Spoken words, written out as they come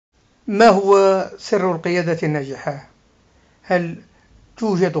ما هو سر القيادة الناجحة؟ هل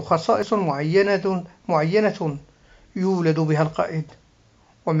توجد خصائص معينة يولد بها القائد؟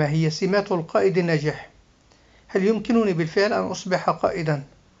 وما هي سمات القائد الناجح؟ هل يمكنني بالفعل أن أصبح قائدا؟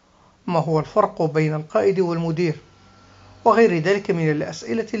 ما هو الفرق بين القائد والمدير؟ وغير ذلك من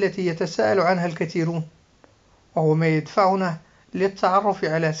الأسئلة التي يتساءل عنها الكثيرون، وهو ما يدفعنا للتعرف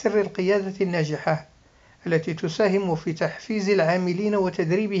على سر القيادة الناجحة التي تساهم في تحفيز العاملين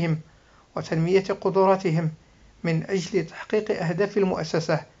وتدريبهم وتنمية قدراتهم من أجل تحقيق أهداف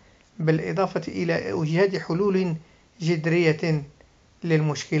المؤسسة، بالإضافة إلى إيجاد حلول جذرية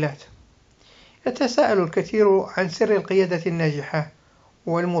للمشكلات. يتساءل الكثير عن سر القيادة الناجحة،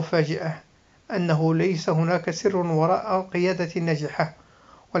 والمفاجأة أنه ليس هناك سر وراء القيادة الناجحة،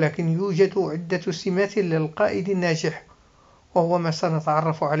 ولكن يوجد عدة سمات للقائد الناجح، وهو ما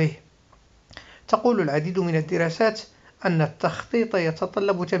سنتعرف عليه. تقول العديد من الدراسات أن التخطيط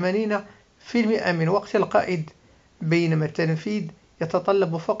يتطلب 80% من وقت القائد، بينما التنفيذ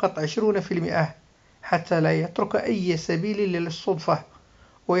يتطلب فقط 20%، حتى لا يترك أي سبيل للصدفة،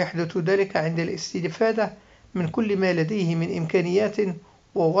 ويحدث ذلك عند الاستفادة من كل ما لديه من إمكانيات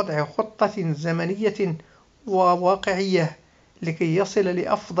ووضع خطة زمنية وواقعية لكي يصل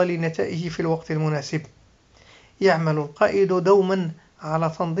لأفضل نتائج في الوقت المناسب. يعمل القائد دوما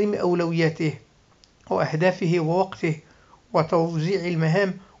على تنظيم أولوياته وأهدافه ووقته وتوزيع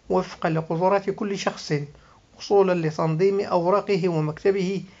المهام وفقا لقدرات كل شخص، وصولا لتنظيم أوراقه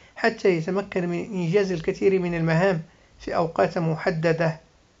ومكتبه حتى يتمكن من إنجاز الكثير من المهام في أوقات محددة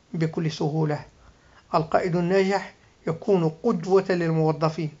بكل سهولة. القائد الناجح يكون قدوة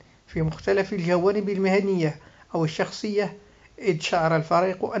للموظفين في مختلف الجوانب المهنية أو الشخصية، إذ شعر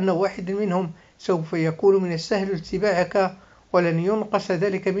الفريق أن واحد منهم سوف يكون من السهل اتباعك، ولن ينقص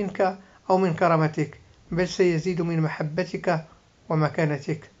ذلك منك أو من كرامتك، بل سيزيد من محبتك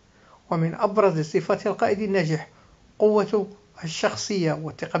ومكانتك. ومن أبرز صفات القائد الناجح قوة الشخصية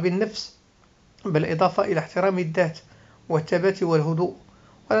والثقة بالنفس، بالإضافة إلى احترام الذات والثبات والهدوء.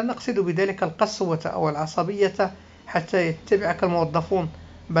 ولا نقصد بذلك القسوة أو العصبية حتى يتبعك الموظفون،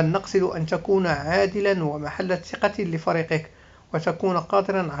 بل نقصد أن تكون عادلا ومحل ثقة لفريقك، وتكون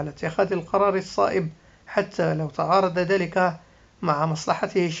قادرا على اتخاذ القرار الصائب حتى لو تعارض ذلك مع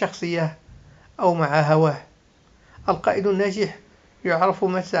مصلحته الشخصية أو مع هواه. القائد الناجح يعرف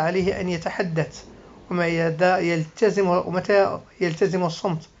متى عليه أن يتحدث ومتى يلتزم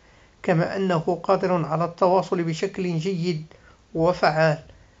الصمت، كما أنه قادر على التواصل بشكل جيد وفعال،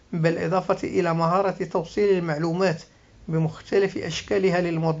 بالإضافة إلى مهارة توصيل المعلومات بمختلف أشكالها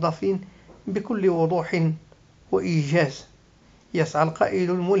للموظفين بكل وضوح وإيجاز. يسعى القائد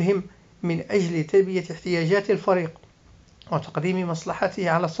الملهم من أجل تلبية احتياجات الفريق وتقديم مصلحته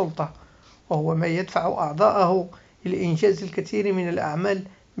على السلطة، وهو ما يدفع أعضاءه لإنجاز الكثير من الأعمال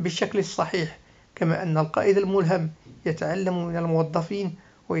بالشكل الصحيح. كما أن القائد الملهم يتعلم من الموظفين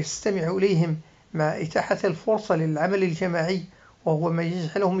ويستمع إليهم مع إتاحة الفرصة للعمل الجماعي، وهو ما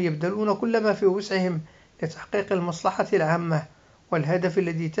يجعلهم يبذلون كل ما في وسعهم لتحقيق المصلحة العامة والهدف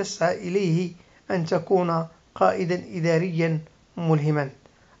الذي تسعى إليه أن تكون قائدا إداريا ملهما.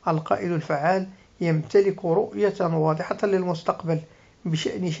 القائد الفعال يمتلك رؤية واضحة للمستقبل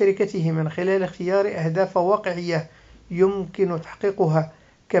بشأن شركته من خلال اختيار أهداف واقعية يمكن تحقيقها،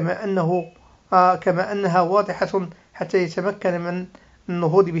 كما أنها واضحة حتى يتمكن من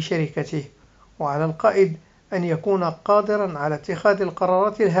النهوض بشركته. وعلى القائد أن يكون قادرا على اتخاذ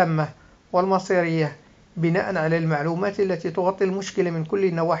القرارات الهامة والمصيرية بناء على المعلومات التي تغطي المشكلة من كل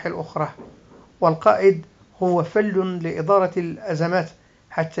النواحي الأخرى. والقائد هو فل لإدارة الأزمات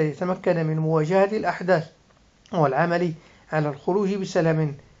حتى يتمكن من مواجهة الأحداث والعمل على الخروج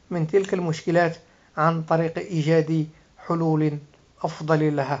بسلام من تلك المشكلات عن طريق إيجاد حلول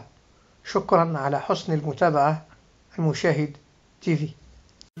أفضل لها. شكرا على حسن المتابعة. المشاهد تيفي.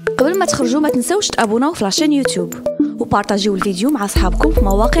 قبل ما تخرجوا ما تنسوش تابوناو في لاشين يوتيوب وبارطاجيو الفيديو مع أصحابكم في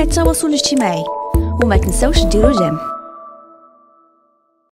مواقع التواصل الاجتماعي، وما تنسوش ديروا جيم.